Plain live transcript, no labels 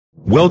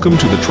Welcome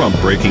to the Trump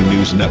Breaking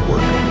News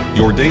Network,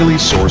 your daily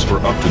source for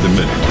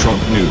up-to-the-minute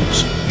Trump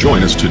news.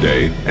 Join us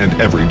today and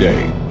every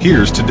day.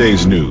 Here's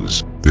today's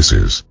news. This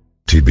is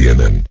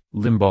TBNN.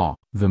 Limbaugh,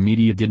 the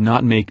media did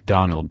not make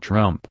Donald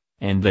Trump,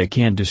 and they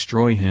can't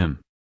destroy him.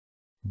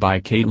 By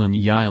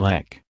Caitlin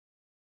Yilek.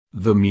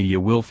 The media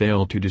will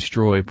fail to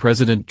destroy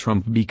President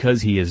Trump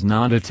because he is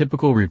not a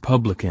typical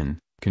Republican,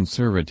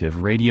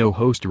 conservative radio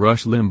host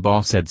Rush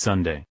Limbaugh said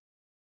Sunday.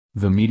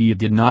 The media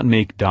did not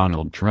make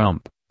Donald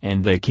Trump,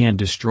 and they can't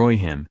destroy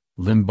him,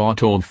 Limbaugh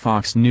told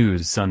Fox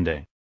News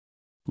Sunday.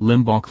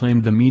 Limbaugh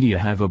claimed the media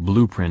have a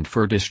blueprint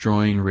for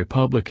destroying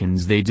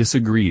Republicans they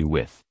disagree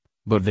with,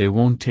 but they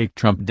won't take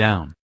Trump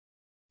down.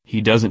 He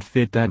doesn't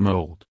fit that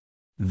mold.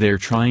 They're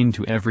trying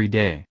to every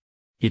day.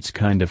 It's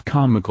kind of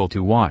comical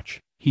to watch,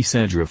 he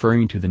said,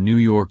 referring to the New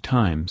York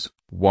Times,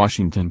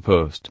 Washington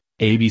Post,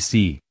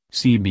 ABC,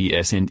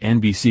 CBS and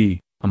NBC,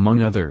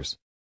 among others.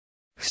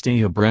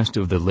 Stay abreast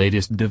of the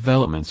latest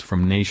developments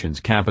from nation's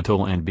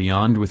capital and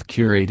beyond with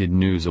curated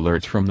news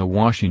alerts from the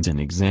Washington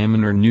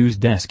Examiner news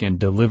desk and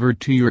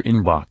delivered to your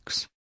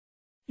inbox.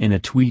 In a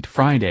tweet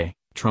Friday,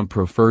 Trump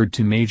referred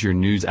to major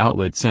news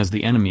outlets as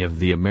the enemy of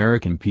the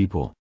American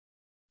people.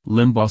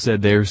 Limbaugh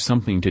said there's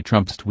something to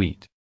Trump's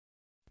tweet.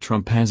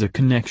 Trump has a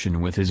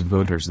connection with his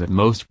voters that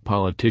most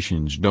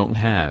politicians don't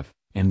have,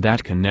 and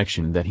that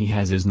connection that he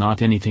has is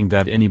not anything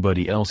that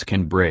anybody else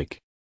can break.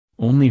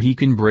 Only he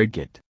can break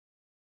it.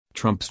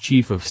 Trump's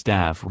chief of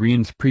staff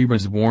Reince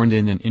Priebus warned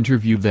in an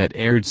interview that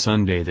aired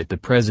Sunday that the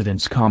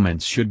president's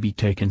comments should be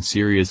taken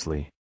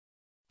seriously.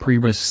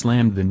 Priebus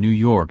slammed the New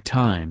York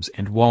Times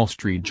and Wall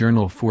Street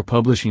Journal for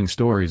publishing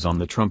stories on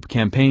the Trump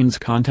campaign's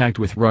contact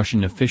with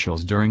Russian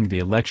officials during the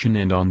election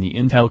and on the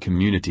intel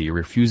community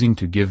refusing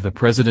to give the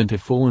president a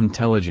full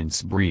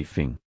intelligence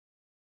briefing.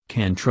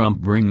 Can Trump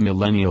bring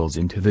millennials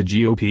into the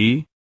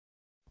GOP?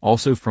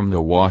 Also from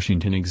the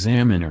Washington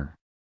Examiner.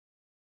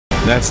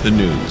 That's the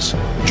news.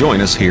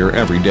 Join us here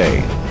every day.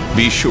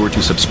 Be sure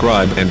to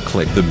subscribe and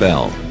click the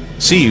bell.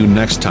 See you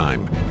next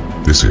time.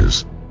 This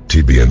is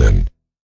TBNN.